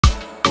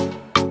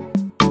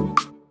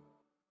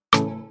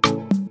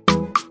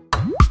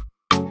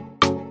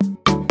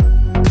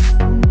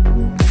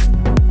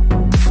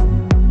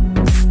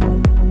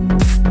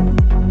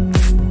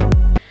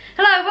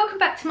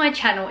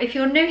channel. If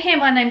you're new here,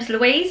 my name's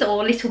Louise,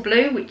 or Little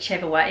Blue,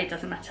 whichever way, it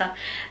doesn't matter.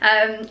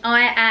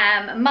 I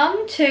am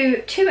mum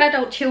to 2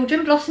 adult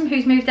children, Blossom,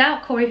 who's moved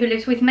out, Corey, who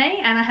lives with me,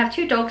 and I have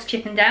 2 dogs,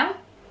 Chip and Dale,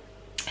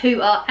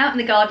 who are out in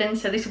the garden,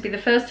 so this will be the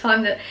first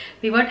time that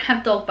we won't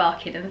have dog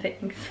barking and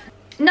things.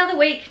 Another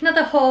week,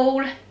 another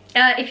haul.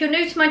 If you're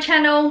new to my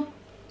channel,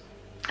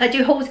 I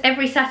do hauls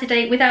every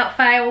Saturday without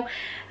fail.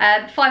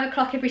 5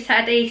 o'clock every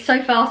Saturday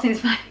so far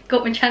since I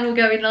got my channel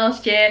going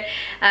last year.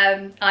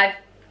 I've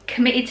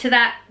committed to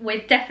that.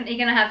 We're definitely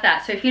going to have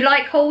that. So if you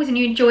like hauls and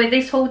you enjoy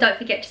this haul, don't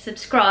forget to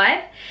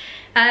subscribe.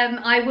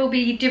 I will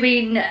be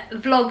doing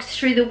vlogs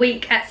through the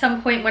week at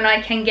some point when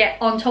I can get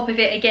on top of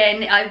it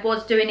again. I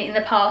was doing it in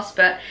the past,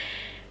 but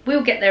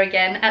we'll get there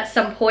again at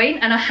some point.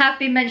 And I have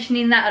been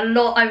mentioning that a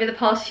lot over the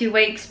past few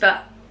weeks,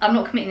 but I'm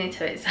not committing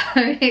to it. So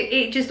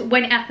it just,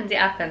 when it happens, it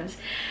happens.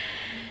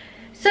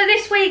 So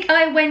this week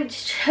I went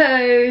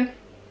to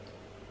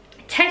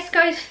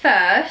Tesco's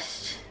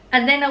first,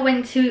 and then I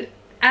went to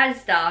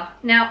Asda.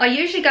 Now I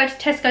usually go to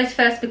Tesco's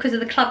first because of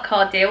the club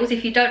card deals.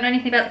 If you don't know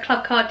anything about the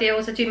club card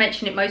deals, I do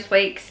mention it most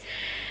weeks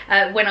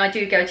when I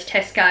do go to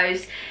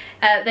Tesco's.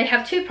 They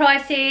have 2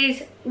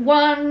 prices.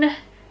 One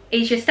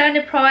is your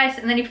standard price,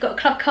 and then if you've got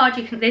a club card,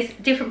 you can, there's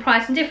different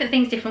price and different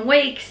things different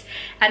weeks,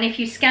 and if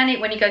you scan it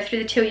when you go through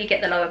the till, you get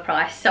the lower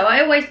price. So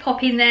I always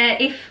pop in there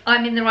if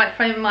I'm in the right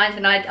frame of mind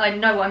and I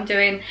know what I'm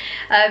doing.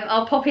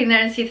 I'll pop in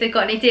there and see if they've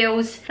got any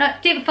deals. I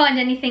didn't find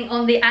anything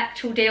on the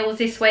actual deals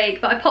this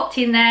week, but I popped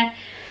in there,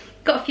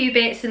 got a few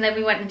bits, and then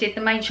we went and did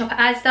the main shop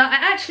at Asda.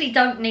 I actually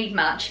don't need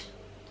much.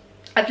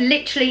 I've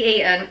literally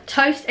eaten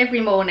toast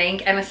every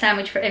morning and a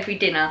sandwich for every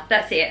dinner.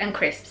 That's it, and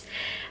crisps.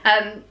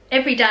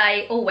 Every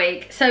day, all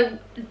week. So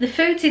the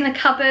food's in the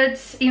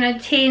cupboards, you know,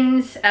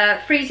 tins,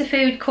 freezer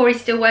food.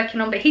 Corey's still working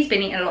on, but he's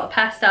been eating a lot of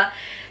pasta.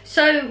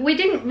 So we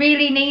didn't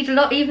really need a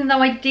lot, even though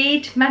I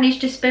did manage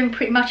to spend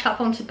pretty much up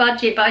onto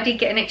budget, but I did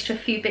get an extra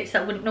few bits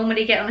that I wouldn't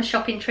normally get on a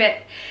shopping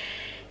trip.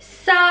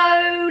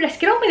 So let's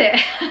get on with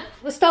it.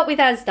 We'll start with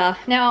Asda.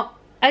 Now,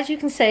 as you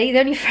can see, the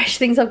only fresh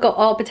things I've got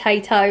are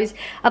potatoes.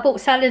 I bought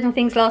salad and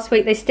things last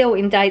week. They're still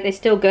in date, they're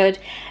still good.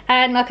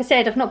 And like I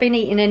said, I've not been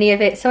eating any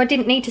of it, so I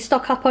didn't need to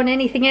stock up on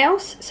anything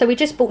else. So we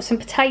just bought some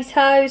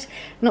potatoes.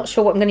 Not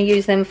sure what I'm going to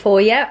use them for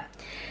yet.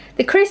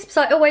 The crisps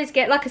I always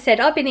get, like I said,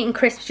 I've been eating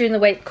crisps during the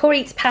week. Corey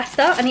eats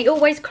pasta, and he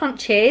always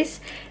crunches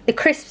the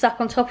crisps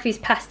up on top of his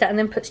pasta and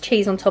then puts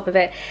cheese on top of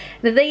it.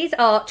 Now these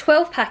are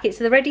 12 packets,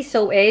 so they're ready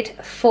salted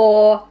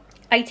for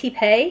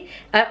 80p.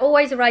 I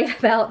always rave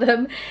about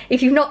them.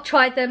 If you've not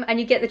tried them and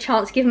you get the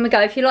chance, give them a go.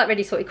 If you like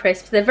ready salted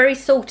crisps, they're very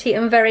salty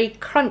and very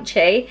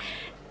crunchy.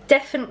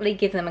 Definitely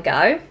give them a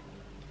go.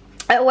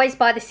 I always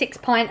buy the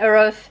 6-pinter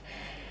of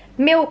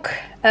milk,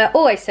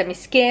 always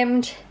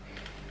semi-skimmed.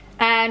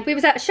 And we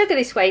was out of sugar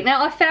this week.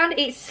 Now I found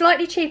it's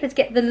slightly cheaper to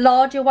get the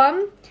larger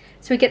one.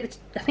 So we get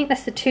the, I think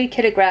that's the 2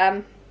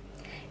 kilogram.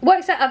 It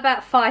works out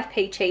about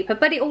 5p cheaper,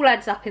 but it all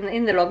adds up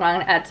in the long run.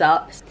 It adds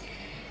up.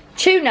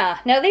 Tuna.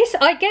 Now this,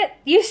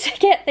 used to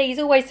get these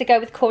always to go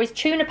with Corey's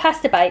tuna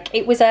pasta bake.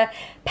 It was a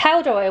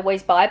powder I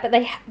always buy, but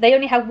they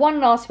only had 1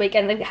 last week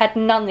and they had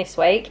none this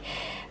week.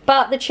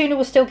 But the tuna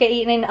will still get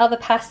eaten in other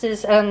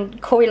pastas,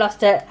 and Corey loves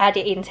to add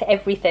it into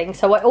everything.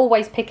 So I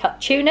always pick up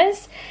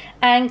tunas,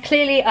 and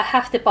clearly I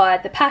have to buy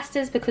the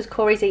pastas because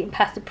Corey's eating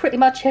pasta pretty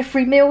much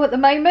every meal at the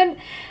moment.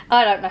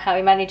 I don't know how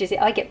he manages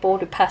it. I get bored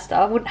with pasta.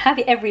 I wouldn't have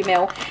it every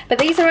meal. But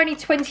these are only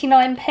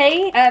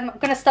 29p. I'm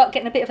going to start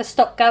getting a bit of a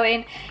stock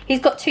going. He's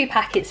got 2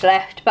 packets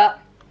left, but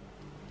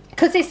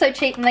because they're so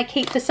cheap and they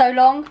keep for so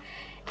long,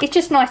 it's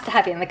just nice to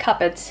have it in the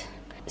cupboards.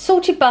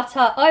 Salted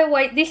butter,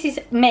 this is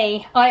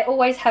me, I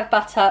always have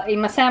butter in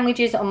my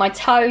sandwiches, on my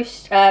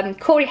toast.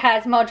 Corey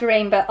has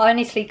margarine, but I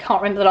honestly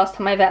can't remember the last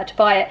time I ever had to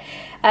buy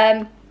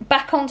it.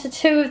 Back onto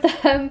 2 of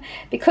them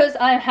because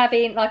I'm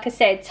having, like I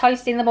said,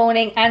 toast in the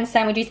morning and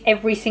sandwiches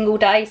every single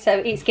day, so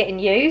it's getting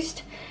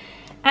used.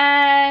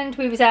 And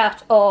we was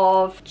out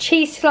of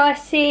cheese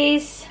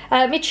slices.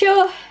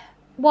 Mature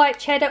white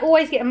cheddar,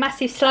 always get a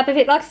massive slab of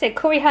it. Like I said,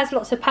 Corey has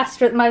lots of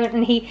pasta at the moment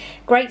and he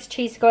grates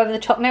cheese to go over the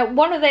top. Now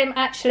one of them,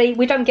 actually,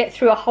 we don't get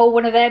through a whole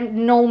one of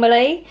them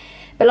normally,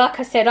 but like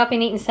I said, I've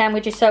been eating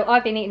sandwiches, so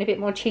I've been eating a bit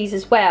more cheese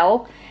as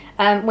well.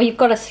 We've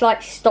got a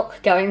slight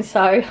stock going, so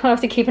I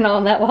have to keep an eye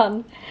on that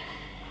one.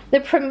 The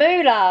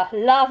Primula,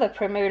 love a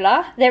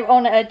Primula. They're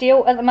on a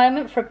deal at the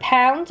moment for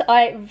 £1.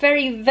 I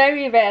very,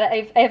 very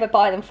rarely ever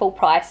buy them full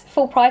price.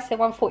 Full price, they're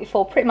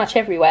 £1.44 pretty much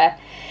everywhere.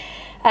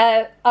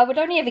 I would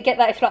only ever get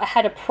that if I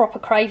had a proper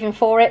craving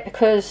for it,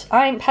 because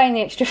I ain't paying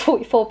the extra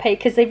 44p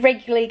because they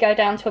regularly go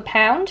down to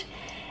 £1.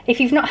 If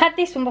you've not had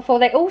this one before,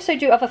 they also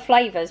do other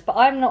flavours, but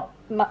I'm not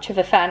much of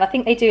a fan. I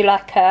think they do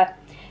like a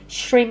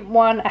shrimp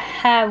one, a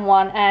ham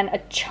one, and a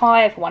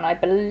chive one, I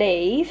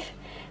believe.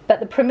 But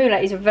the Primula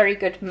is a very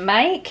good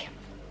make.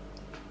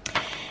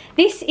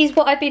 This is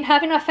what I've been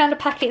having. I found a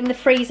packet in the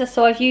freezer,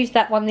 so I've used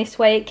that one this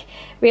week.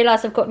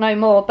 Realised I've got no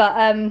more, but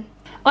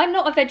I'm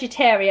not a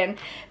vegetarian,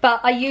 but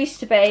I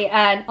used to be,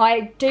 and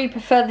I do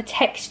prefer the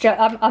texture.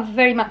 I'm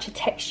very much a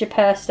texture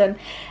person.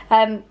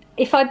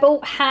 If I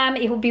bought ham,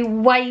 it would be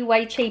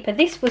way cheaper.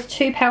 This was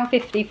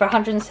 £2.50 for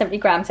 170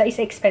 grams. That is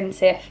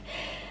expensive.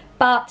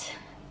 But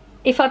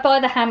if I buy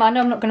the ham, I know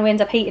I'm not going to end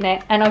up eating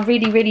it, and I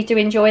really do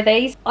enjoy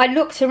these. I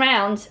looked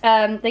around,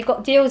 they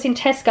got deals in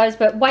Tesco's,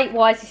 but weight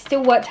wise it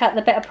still worked out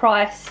the better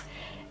price.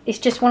 It's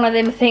just one of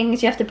them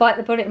things you have to bite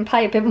the bullet and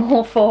pay a bit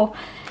more for.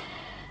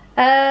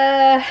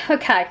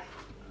 Okay,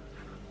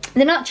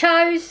 the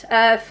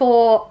nachos,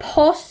 for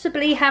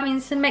possibly having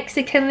some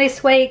Mexican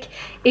this week.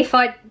 If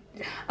I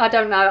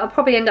don't know, I'll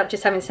probably end up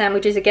just having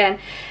sandwiches again.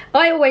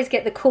 I always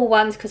get the cool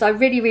ones because I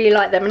really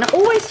like them, and I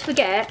always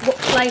forget what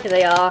flavour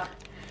they are.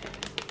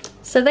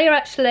 So they are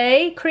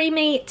actually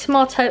creamy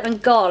tomato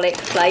and garlic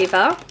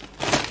flavour,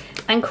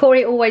 and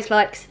Corey always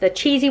likes the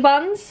cheesy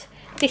ones.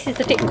 This is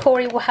the dip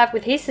Corey will have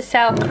with his, the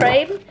sour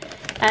cream,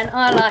 and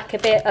I like a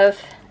bit of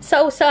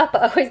salsa,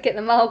 but I always get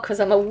them mild because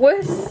I'm a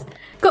wuss.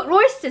 Got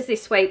roysters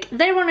this week.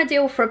 They're on a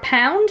deal for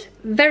 £1.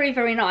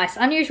 Very nice.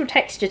 Unusual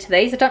texture to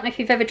these. I don't know if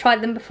you've ever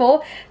tried them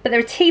before, but they're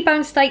a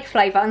T-bone steak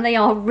flavour, and they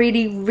are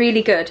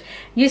really good.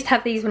 Used to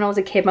have these when I was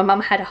a kid. My mum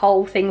had a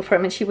whole thing for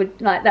them, and she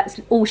would, like, that's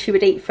all she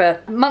would eat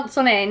for months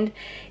on end.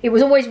 It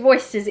was always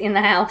roysters in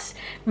the house.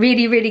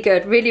 Really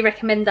good. Really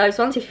recommend those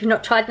ones if you've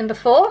not tried them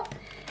before.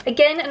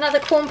 Again, another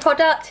corn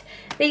product.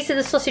 These are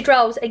the sausage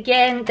rolls.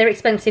 Again, they're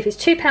expensive. It's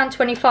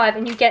 £2.25,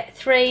 and you get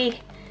three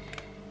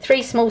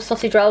small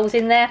sausage rolls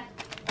in there.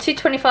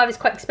 £2.25 is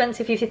quite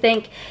expensive if you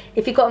think.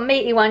 If you've got a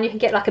meaty one, you can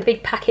get like a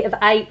big packet of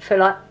 8 for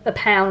like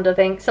 £1, I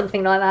think,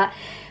 something like that.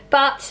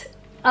 But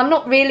I'm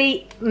not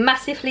really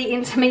massively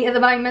into meat at the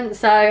moment,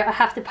 so I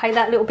have to pay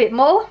that little bit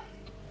more.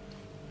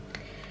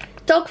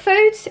 Dog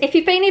foods. If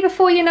you've been here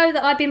before, you know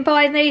that I've been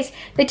buying these.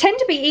 They tend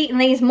to be eating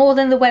these more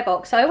than the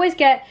Webox. I always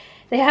get,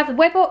 they have the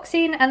Webox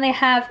in, and they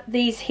have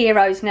these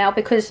Heroes now,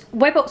 because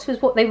Webox was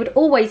what they would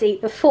always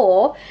eat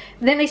before.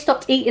 Then they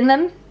stopped eating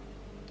them,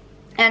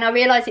 and I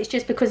realised it's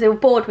just because they were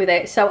bored with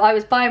it. So I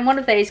was buying one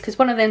of these because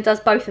one of them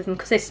does both of them,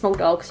 because they're small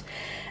dogs,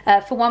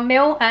 for one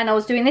meal. And I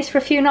was doing this for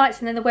a few nights,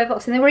 and then the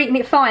Webox, and they were eating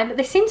it fine. But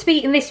they seem to be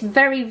eating this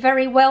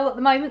very well at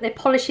the moment. They're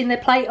polishing their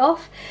plate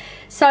off.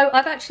 So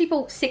I've actually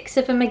bought 6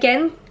 of them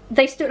again.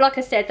 They still, like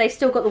I said, they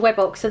still got the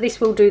Webox, so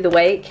this will do the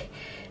week.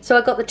 So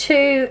I got the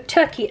 2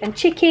 turkey and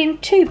chicken,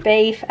 2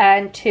 beef,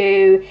 and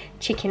 2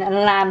 chicken and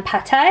lamb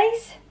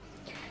patés.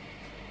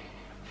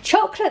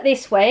 Chocolate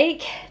this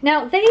week.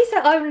 Now these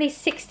are only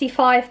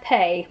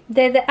 65p.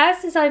 They're the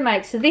Asda's own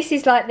make, so this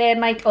is like their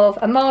make of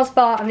a Mars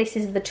bar, and this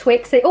is the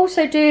Twix. They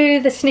also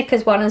do the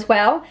Snickers one as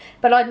well,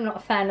 but I'm not a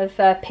fan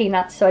of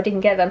peanuts, so I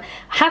didn't get them.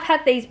 I have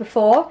had these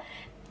before.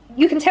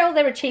 You can tell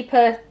they're a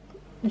cheaper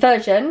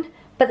version,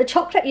 but the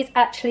chocolate is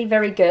actually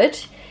very good.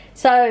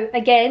 So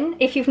again,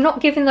 if you've not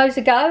given those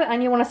a go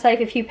and you want to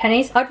save a few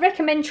pennies, I'd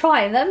recommend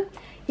trying them.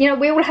 You know,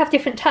 we all have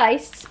different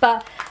tastes,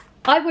 but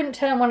I wouldn't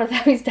turn one of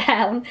those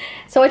down.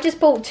 So I just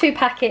bought 2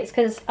 packets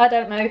because I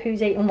don't know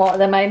who's eating what at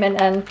the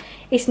moment, and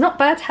it's not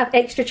bad to have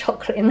extra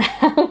chocolate in the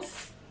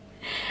house.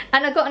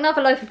 And I got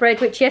another loaf of bread,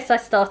 which yes, I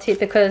started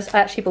because I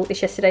actually bought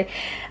this yesterday.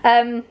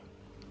 I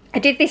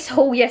did this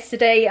haul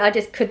yesterday. I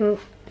just couldn't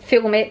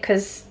film it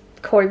because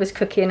Corey was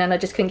cooking and I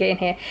just couldn't get in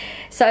here.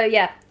 So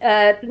yeah,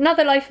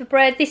 another loaf of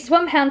bread. This is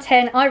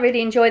 £1.10. I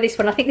really enjoy this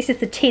one. I think this is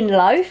the tin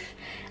loaf.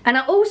 And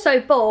I also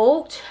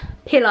bought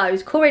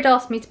pillows. Corey had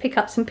asked me to pick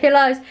up some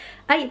pillows.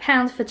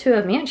 £8 for 2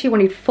 of them. He actually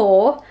wanted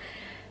 4.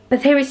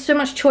 But there is so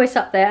much choice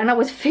up there, and I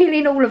was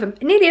feeling all of them.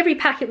 Nearly every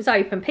packet was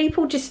open.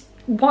 People just,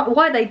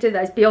 why they do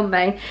that is beyond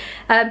me.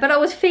 But I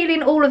was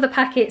feeling all of the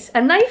packets,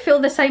 and they feel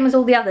the same as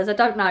all the others. I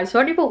don't know. So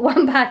I only bought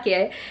 1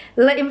 packet.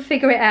 Let him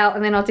figure it out,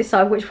 and then I'll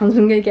decide which ones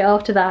I'm going to get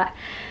after that.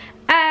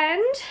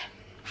 And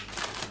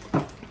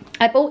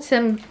I bought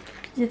some,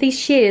 these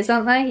shears,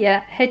 aren't they?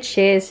 Yeah, hedge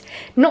shears.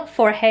 Not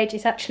for a hedge,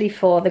 it's actually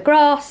for the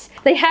grass.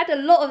 They had a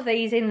lot of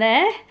these in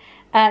there.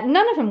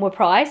 None of them were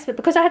priced, but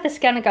because I had the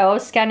scanner go, I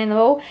was scanning them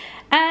all.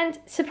 And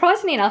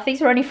surprisingly enough,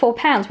 these were only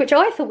 £4, which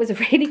I thought was a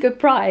really good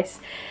price.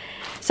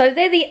 So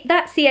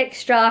that's the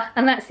extra,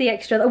 and that's the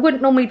extra that I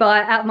wouldn't normally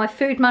buy out of my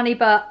food money,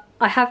 but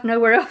I have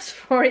nowhere else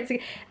for it.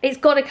 It's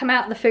got to come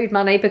out of the food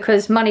money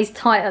because money's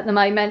tight at the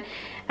moment.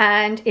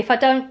 And if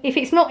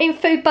it's not in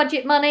food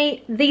budget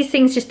money, these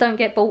things just don't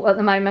get bought at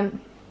the moment.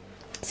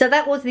 So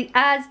that was the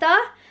Asda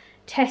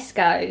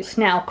Tesco's.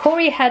 Now,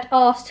 Corey had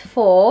asked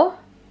for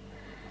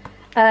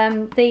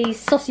these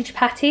sausage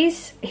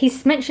patties.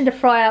 He's mentioned a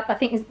fry up. I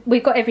think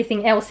we've got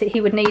everything else that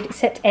he would need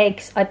except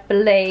eggs, I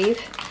believe.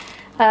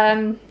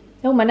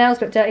 Oh, my nails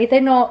look dirty.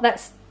 They're not.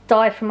 That's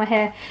dye from my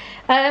hair.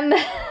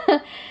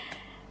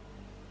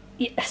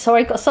 Yeah,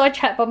 sorry, got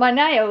sidetracked by my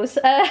nails.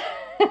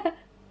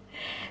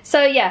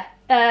 So yeah.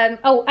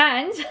 Oh,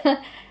 and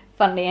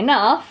funnily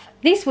enough,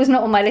 this was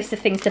not on my list of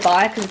things to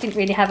buy because I didn't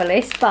really have a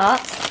list,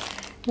 but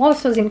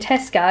whilst I was in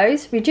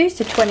Tesco's, reduced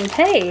to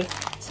 20p.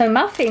 So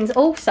muffins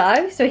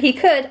also, so he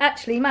could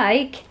actually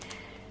make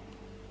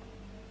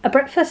a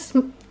breakfast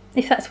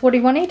if that's what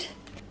he wanted.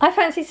 I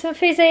fancy some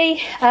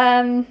fizzy.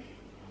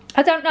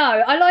 I don't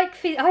know, I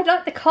like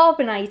the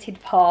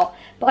carbonated part,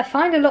 but I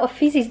find a lot of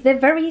fizzies, they're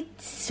very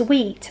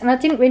sweet, and I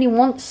didn't really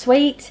want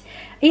sweet.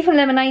 Even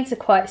lemonades are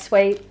quite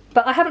sweet.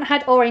 But I haven't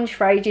had orange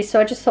for ages, so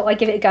I just thought I'd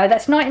give it a go.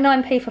 That's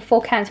 99p for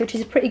 4 cans, which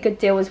is a pretty good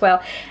deal as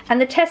well.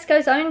 And the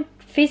Tesco's own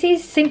fizzies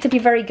seem to be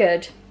very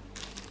good.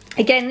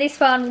 Again, this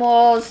one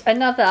was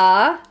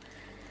another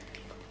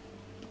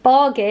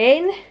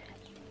bargain.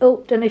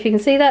 Oh, don't know if you can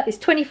see that. It's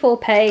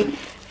 24p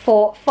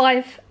for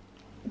 5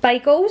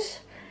 bagels.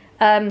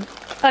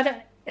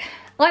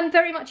 I'm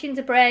very much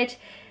into bread.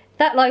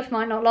 That loaf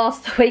might not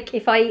last the week.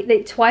 If I eat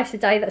it twice a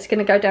day, that's going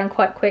to go down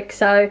quite quick.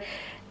 So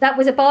that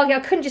was a bargain. I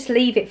couldn't just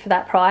leave it for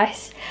that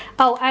price.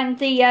 Oh, and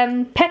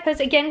the peppers,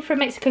 again, from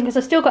Mexican, because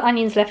I've still got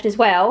onions left as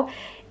well.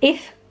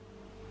 If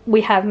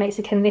we have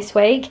Mexican this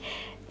week.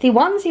 The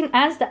ones in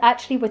Asda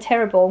actually were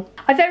terrible.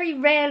 I very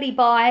rarely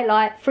buy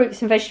like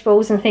fruits and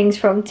vegetables and things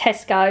from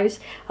Tesco's.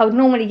 I would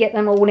normally get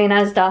them all in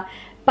Asda.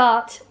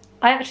 But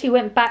I actually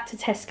went back to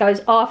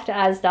Tesco's after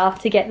Asda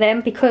to get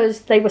them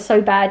because they were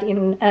so bad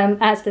in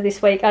Asda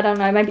this week. I don't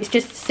know, maybe it's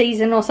just the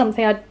season or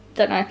something, I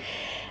don't know.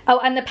 Oh,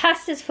 and the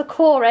pastas for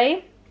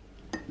Corey.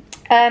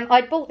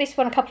 I bought this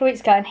one a couple of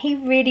weeks ago and he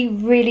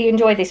really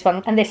enjoyed this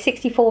one. And they're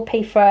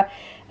 64p for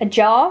a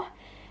jar.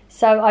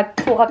 So I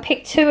thought I'd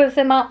pick 2 of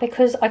them up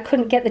because I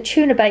couldn't get the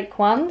tuna bake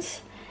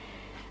ones.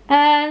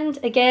 And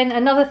again,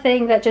 another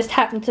thing that just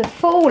happened to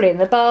fall in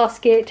the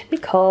basket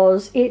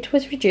because it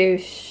was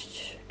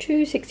reduced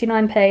to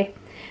 69p.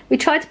 We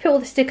tried to put all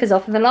the stickers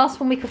off and the last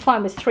one we could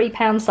find was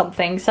 £3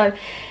 something. So,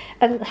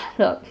 and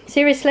look,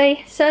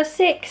 seriously, serve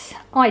 6?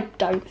 I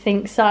don't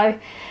think so.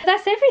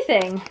 That's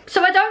everything.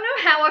 So I don't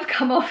know how I've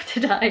come off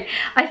today.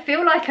 I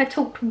feel like I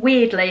talked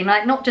weirdly,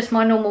 like not just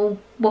my normal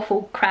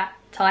waffle crap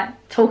type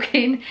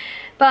talking,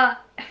 but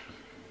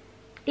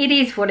it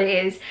is what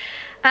it is.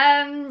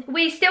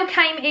 We still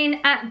came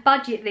in at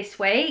budget this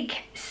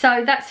week,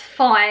 so that's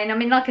fine. I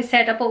mean, like I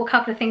said, I bought a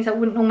couple of things I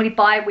wouldn't normally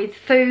buy with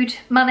food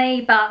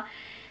money, but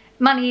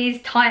money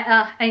is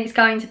tighter and it's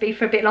going to be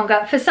for a bit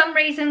longer. For some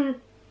reason,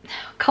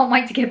 can't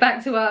wait to get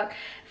back to work.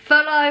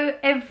 Furlough,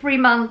 every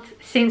month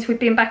since we've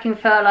been back in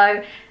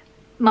furlough,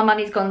 my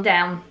money's gone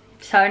down.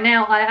 So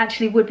now I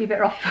actually would be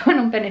better off if I went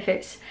on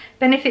benefits.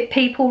 Benefit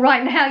people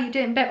right now, you're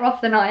doing better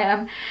off than I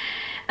am.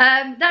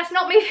 That's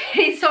not me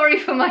feeling sorry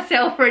for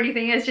myself or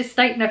anything, it's just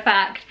stating a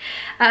fact.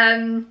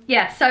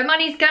 Yeah, so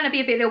money's going to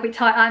be a little bit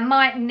tight. I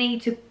might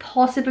need to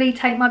possibly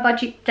take my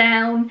budget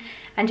down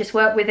and just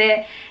work with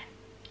it.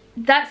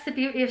 That's the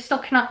beauty of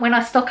stocking up when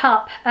I stock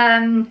up.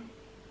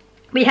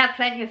 We have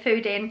plenty of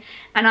food in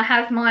and I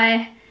have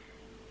my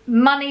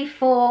money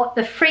for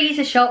the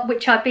freezer shop,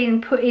 which I've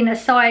been putting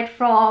aside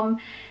from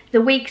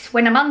the weeks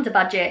when I'm under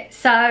budget.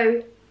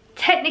 So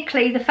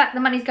technically the fact the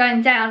money's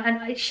going down,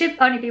 and it should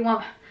only be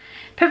one,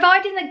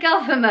 providing the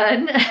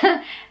government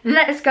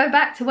let us go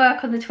back to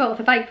work on the 12th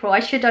of April, I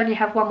should only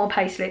have one more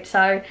pay slip,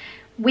 so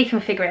we can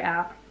figure it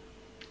out.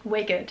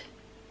 We're good.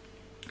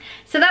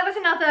 So that was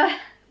another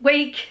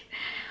week.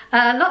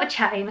 A lot of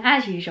chatting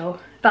as usual,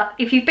 but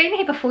if you've been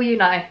here before, you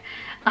know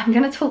I'm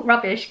gonna talk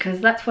rubbish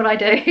because that's what I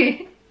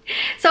do.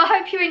 So I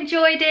hope you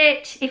enjoyed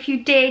it. If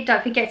you did,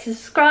 don't forget to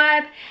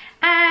subscribe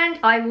and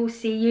I will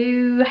see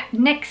you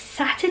next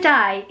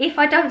Saturday if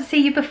I don't see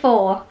you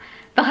before.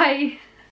 Bye.